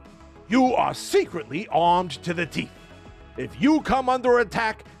adults. You are secretly armed to the teeth. If you come under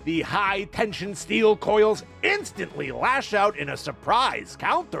attack, the high-tension steel coils instantly lash out in a surprise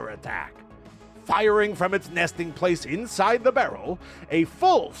counterattack. Firing from its nesting place inside the barrel, a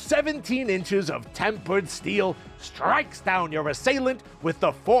full 17 inches of tempered steel strikes down your assailant with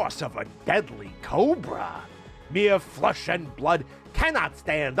the force of a deadly cobra. Mere flesh and blood cannot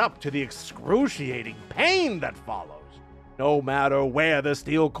stand up to the excruciating pain that follows, no matter where the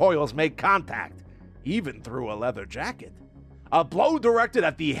steel coils make contact, even through a leather jacket. A blow directed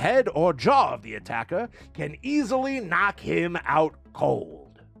at the head or jaw of the attacker can easily knock him out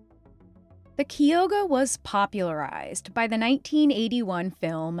cold. The Kyoga was popularized by the 1981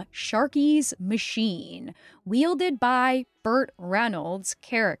 film Sharky's Machine, wielded by Burt Reynolds'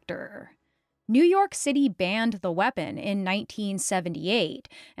 character. New York City banned the weapon in 1978,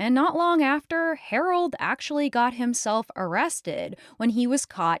 and not long after, Harold actually got himself arrested when he was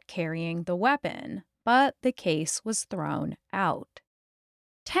caught carrying the weapon, but the case was thrown out.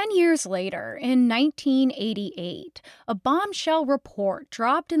 10 years later, in 1988, a bombshell report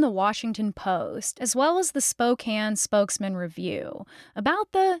dropped in the Washington Post, as well as the Spokane Spokesman Review,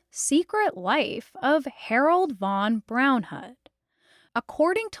 about the secret life of Harold von Braunhut.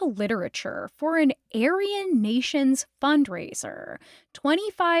 According to literature, for an Aryan Nations fundraiser,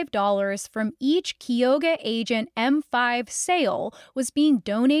 $25 from each Kyoga Agent M5 sale was being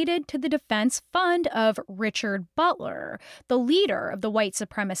donated to the defense fund of Richard Butler, the leader of the white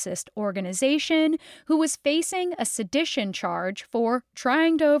supremacist organization, who was facing a sedition charge for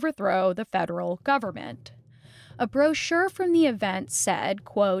trying to overthrow the federal government. A brochure from the event said,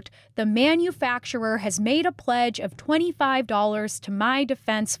 quote, "The manufacturer has made a pledge of $25 to my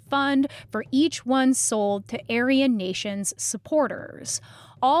defense fund for each one sold to Aryan Nations supporters.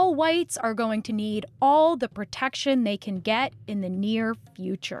 All whites are going to need all the protection they can get in the near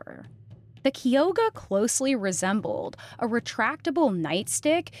future." The Kyoga closely resembled a retractable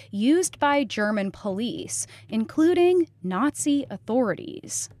nightstick used by German police, including Nazi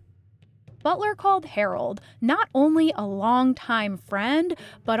authorities. Butler called Harold not only a longtime friend,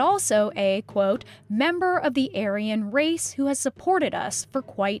 but also a, quote, "member of the Aryan race who has supported us for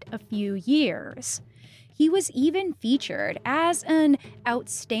quite a few years." He was even featured as an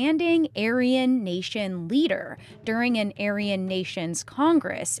outstanding Aryan Nation leader during an Aryan Nations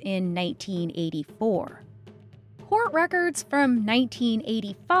Congress in 1984. Court records from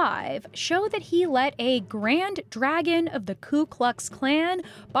 1985 show that he let a Grand Dragon of the Ku Klux Klan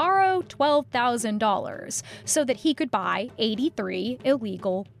borrow $12,000 so that he could buy 83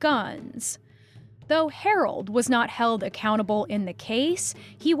 illegal guns. Though Harold was not held accountable in the case,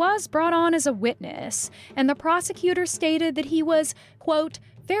 he was brought on as a witness, and the prosecutor stated that he was, quote,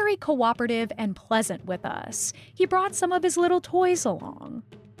 "very cooperative and pleasant with us. He brought some of his little toys along."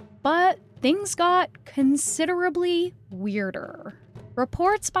 But things got considerably weirder.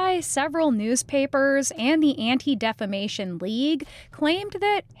 Reports by several newspapers and the Anti-Defamation League claimed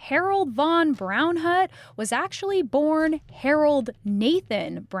that Harold von Braunhut was actually born Harold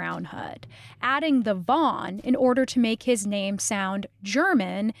Nathan Braunhut, adding the von in order to make his name sound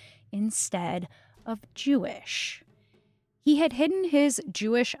German instead of Jewish. He had hidden his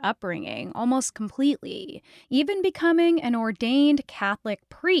Jewish upbringing almost completely, even becoming an ordained Catholic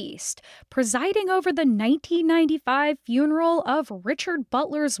priest, presiding over the 1995 funeral of Richard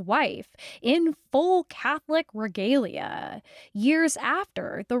Butler's wife in full Catholic regalia, years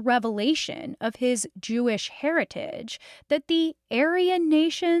after the revelation of his Jewish heritage that the Aryan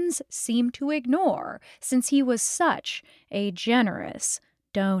nations seemed to ignore since he was such a generous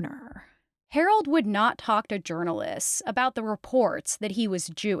donor. Harold would not talk to journalists about the reports that he was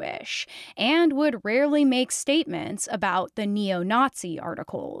Jewish, and would rarely make statements about the neo-Nazi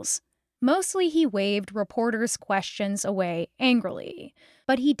articles. Mostly he waved reporters' questions away angrily,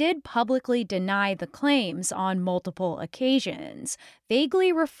 but he did publicly deny the claims on multiple occasions,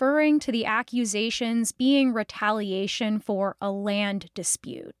 vaguely referring to the accusations being retaliation for a land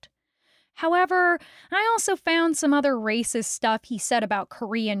dispute. However, I also found some other racist stuff he said about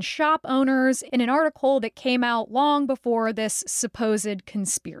Korean shop owners in an article that came out long before this supposed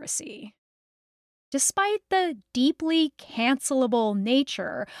conspiracy. Despite the deeply cancelable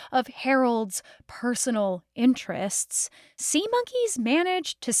nature of Harold's personal interests, Sea Monkeys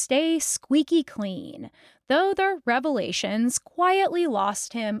managed to stay squeaky clean, though their revelations quietly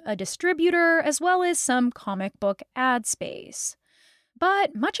lost him a distributor as well as some comic book ad space.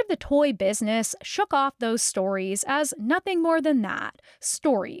 But much of the toy business shook off those stories as nothing more than that,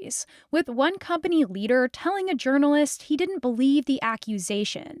 stories, with one company leader telling a journalist he didn't believe the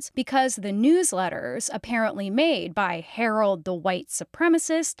accusations because the newsletters apparently made by Harold the white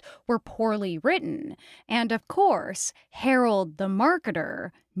supremacist were poorly written, and of course, Harold the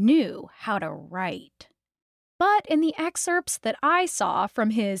marketer knew how to write. But in the excerpts that I saw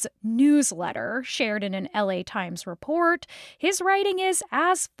from his newsletter shared in an LA Times report, his writing is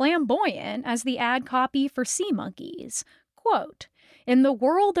as flamboyant as the ad copy for Sea Monkeys. Quote, "In the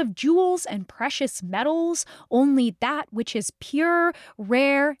world of jewels and precious metals, only that which is pure,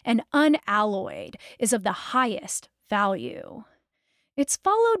 rare, and unalloyed is of the highest value." It's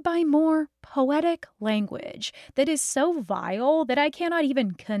followed by more poetic language that is so vile that I cannot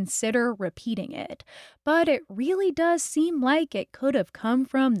even consider repeating it. But it really does seem like it could have come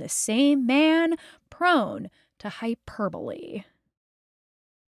from the same man, prone to hyperbole.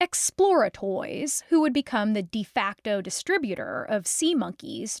 Exploratoys, who would become the de facto distributor of Sea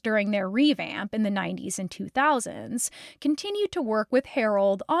Monkeys during their revamp in the 90s and 2000s, continued to work with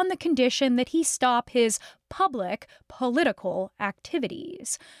Harold on the condition that he stop his public political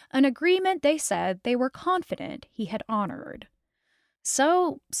activities, an agreement they said they were confident he had honored.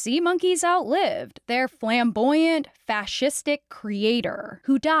 So, Sea Monkeys outlived their flamboyant, fascistic creator,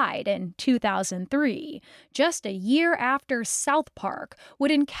 who died in 2003, just a year after South Park would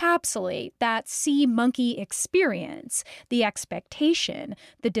encapsulate that Sea Monkey experience, the expectation,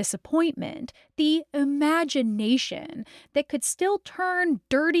 the disappointment, the imagination that could still turn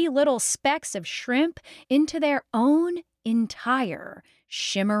dirty little specks of shrimp into their own entire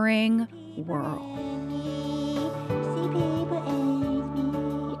shimmering world.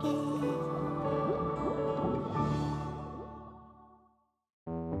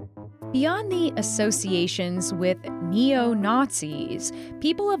 Beyond the associations with neo-Nazis,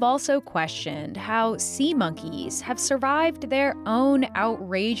 people have also questioned how sea monkeys have survived their own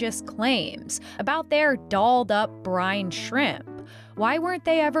outrageous claims about their dolled-up brine shrimp. Why weren't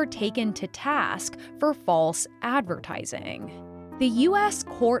they ever taken to task for false advertising? The U.S.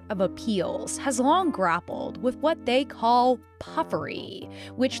 Court of Appeals has long grappled with what they call puffery,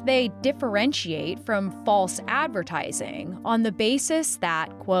 which they differentiate from false advertising on the basis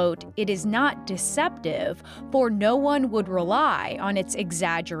that, quote, it is not deceptive, for no one would rely on its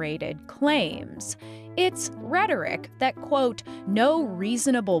exaggerated claims. It's rhetoric that, quote, no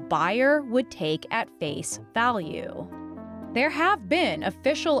reasonable buyer would take at face value. There have been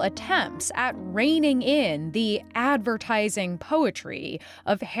official attempts at reining in the advertising poetry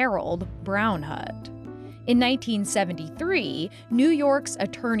of Harold Brownhut. In 1973, New York's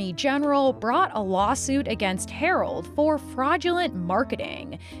Attorney General brought a lawsuit against Harold for fraudulent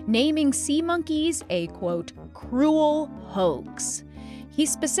marketing, naming Sea Monkeys a, quote, cruel hoax. He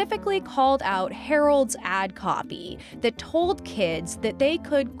specifically called out Harold's ad copy that told kids that they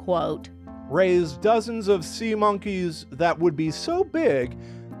could, quote, raise dozens of sea monkeys that would be so big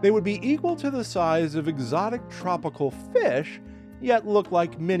they would be equal to the size of exotic tropical fish, yet look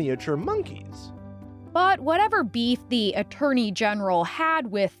like miniature monkeys. But whatever beef the Attorney General had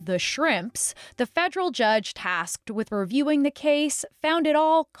with the shrimps, the federal judge tasked with reviewing the case found it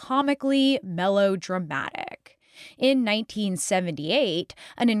all comically melodramatic. In 1978,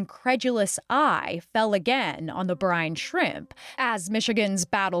 an incredulous eye fell again on the brine shrimp, as Michigan's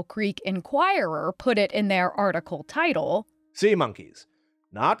Battle Creek Enquirer put it in their article title, Sea monkeys,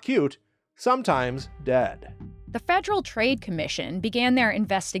 not cute, sometimes dead. The Federal Trade Commission began their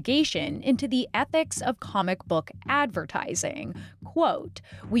investigation into the ethics of comic book advertising. Quote,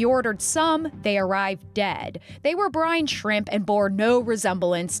 we ordered some, they arrived dead. They were brine shrimp and bore no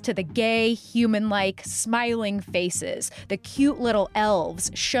resemblance to the gay, human-like, smiling faces, the cute little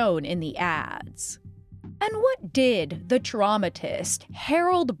elves shown in the ads. And what did the dramatist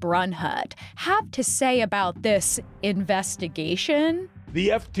Harold Brownhut have to say about this investigation? The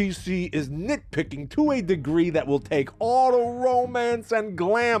FTC is nitpicking to a degree that will take all the romance and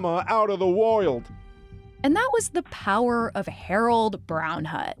glamour out of the world. And that was the power of Harold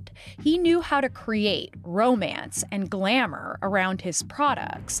Brownhut. He knew how to create romance and glamour around his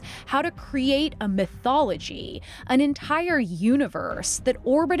products, how to create a mythology, an entire universe that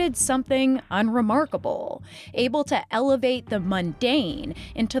orbited something unremarkable, able to elevate the mundane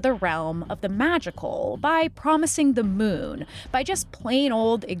into the realm of the magical by promising the moon, by just plain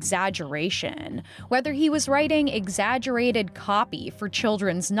old exaggeration. Whether he was writing exaggerated copy for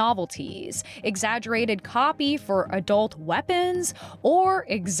children's novelties, exaggerated copy for adult weapons, or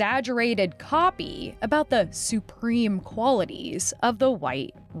exaggerated copy about the supreme qualities of the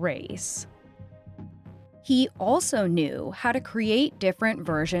white race. He also knew how to create different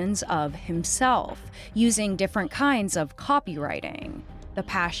versions of himself, using different kinds of copywriting. The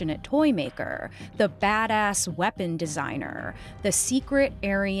passionate toy maker, the badass weapon designer, the secret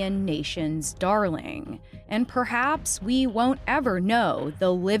Aryan nation's darling. And perhaps we won't ever know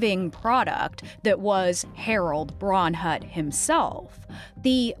the living product that was Harold Brownhut himself,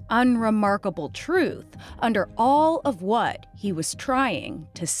 the unremarkable truth under all of what he was trying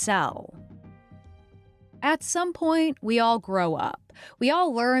to sell. At some point, we all grow up. We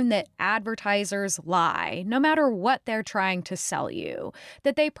all learn that advertisers lie, no matter what they're trying to sell you,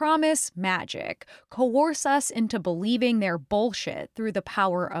 that they promise magic, coerce us into believing their bullshit through the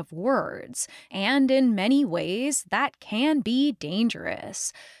power of words, and in many ways, that can be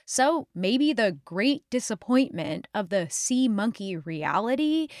dangerous. So maybe the great disappointment of the sea monkey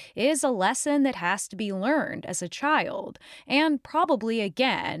reality is a lesson that has to be learned as a child, and probably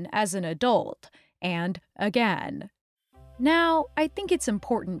again as an adult, and again. Now, I think it's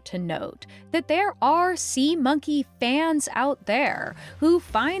important to note that there are sea monkey fans out there who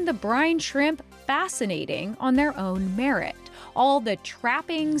find the brine shrimp fascinating on their own merit, all the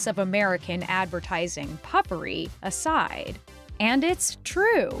trappings of American advertising puffery aside. And it's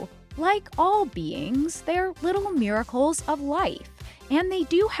true. Like all beings, they're little miracles of life, and they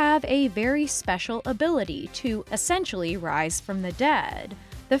do have a very special ability to essentially rise from the dead.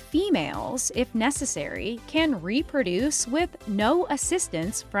 The females, if necessary, can reproduce with no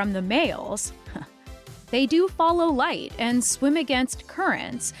assistance from the males. They do follow light and swim against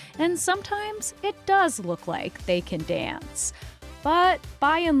currents, and sometimes it does look like they can dance. But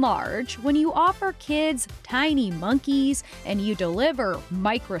by and large, when you offer kids tiny monkeys and you deliver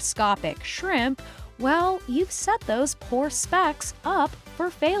microscopic shrimp, well, you've set those poor specks up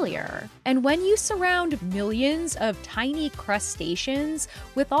for failure. And when you surround millions of tiny crustaceans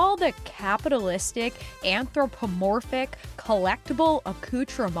with all the capitalistic, anthropomorphic, collectible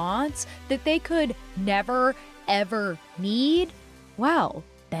accoutrements that they could never, ever need, well,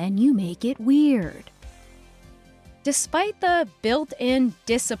 then you make it weird. Despite the built-in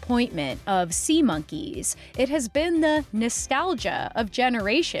disappointment of sea monkeys, it has been the nostalgia of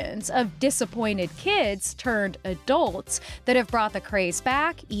generations of disappointed kids turned adults that have brought the craze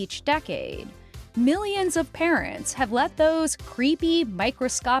back each decade. Millions of parents have let those creepy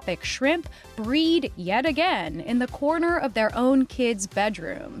microscopic shrimp breed yet again in the corner of their own kids'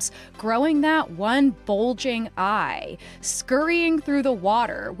 bedrooms, growing that one bulging eye, scurrying through the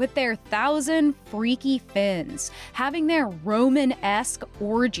water with their 1,000 freaky fins, having their Roman-esque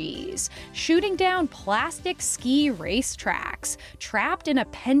orgies, shooting down plastic ski racetracks, trapped in a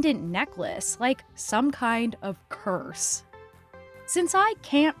pendant necklace like some kind of curse. Since I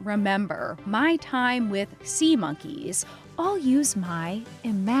can't remember my time with sea monkeys, I'll use my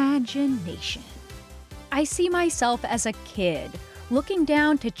imagination. I see myself as a kid, looking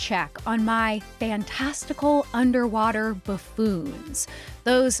down to check on my fantastical underwater buffoons,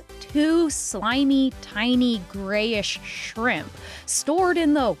 those 2 slimy, tiny, grayish shrimp stored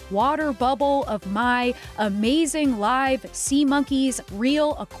in the water bubble of my Amazing Live Sea Monkeys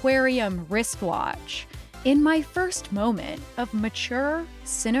Real Aquarium wristwatch. In my first moment of mature,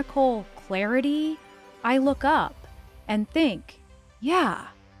 cynical clarity, I look up and think, yeah,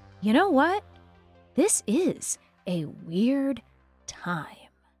 you know what? This is a weird time.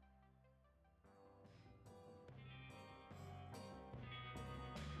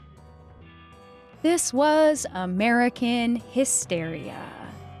 This was American Hysteria.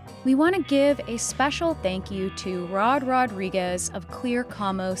 We want to give a special thank you to Rod Rodriguez of Clear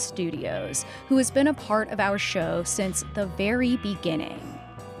Como Studios, who has been a part of our show since the very beginning.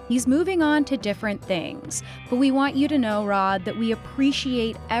 He's moving on to different things, but we want you to know, Rod, that we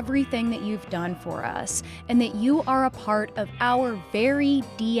appreciate everything that you've done for us and that you are a part of our very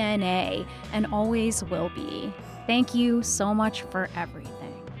DNA and always will be. Thank you so much for everything.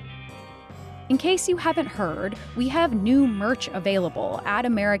 In case you haven't heard, we have new merch available at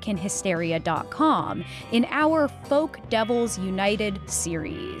AmericanHysteria.com in our Folk Devils United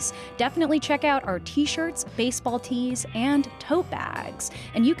series. Definitely check out our t-shirts, baseball tees, and tote bags,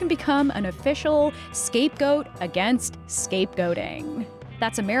 and you can become an official scapegoat against scapegoating.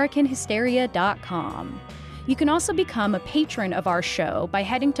 That's AmericanHysteria.com. You can also become a patron of our show by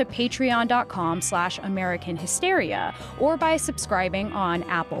heading to patreon.com/AmericanHysteria or by subscribing on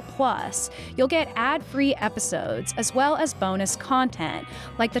Apple Plus. You'll get ad-free episodes as well as bonus content,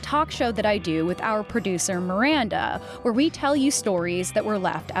 like the talk show that I do with our producer Miranda, where we tell you stories that were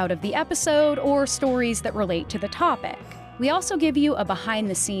left out of the episode or stories that relate to the topic. We also give you a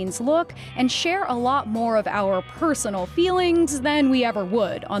behind-the-scenes look and share a lot more of our personal feelings than we ever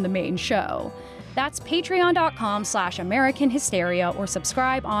would on the main show. That's patreon.com/AmericanHysteria or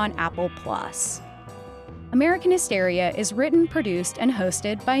subscribe on Apple Plus. American Hysteria is written, produced, and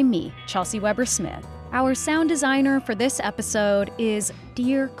hosted by me, Chelsea Weber Smith. Our sound designer for this episode is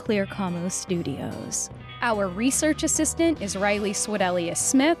Dear Clear Como Studios. Our research assistant is Riley Swedelius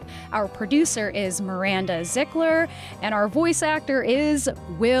Smith, our producer is Miranda Zickler, and our voice actor is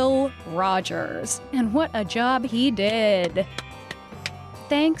Will Rogers. And what a job he did!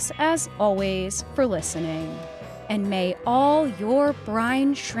 Thanks, as always, for listening. And may all your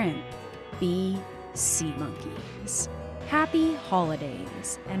brine shrimp be sea monkeys. Happy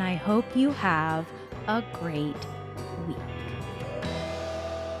holidays, and I hope you have a great week.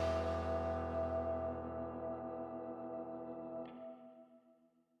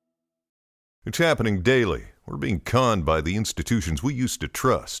 It's happening daily. We're being conned by the institutions we used to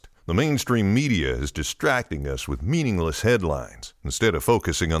trust. The mainstream media is distracting us with meaningless headlines instead of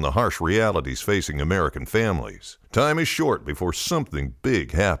focusing on the harsh realities facing American families. Time is short before something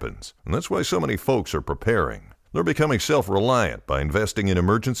big happens, and that's why so many folks are preparing. They're becoming self-reliant by investing in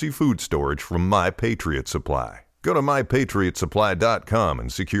emergency food storage from My Patriot Supply. Go to MyPatriotSupply.com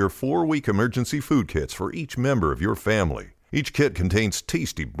and secure 4-week emergency food kits for each member of your family. Each kit contains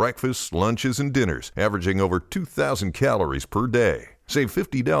tasty breakfasts, lunches, and dinners, averaging over 2,000 calories per day. Save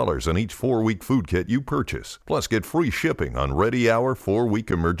 $50 on each 4-week food kit you purchase. Plus, get free shipping on Ready Hour 4-week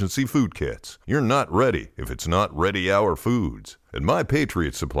emergency food kits. You're not ready if it's not Ready Hour Foods. At My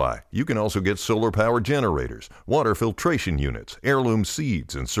Patriot Supply, you can also get solar power generators, water filtration units, heirloom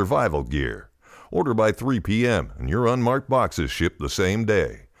seeds, and survival gear. Order by 3 p.m. and your unmarked boxes ship the same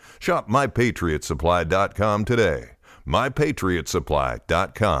day. Shop MyPatriotSupply.com today.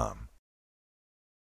 MyPatriotSupply.com.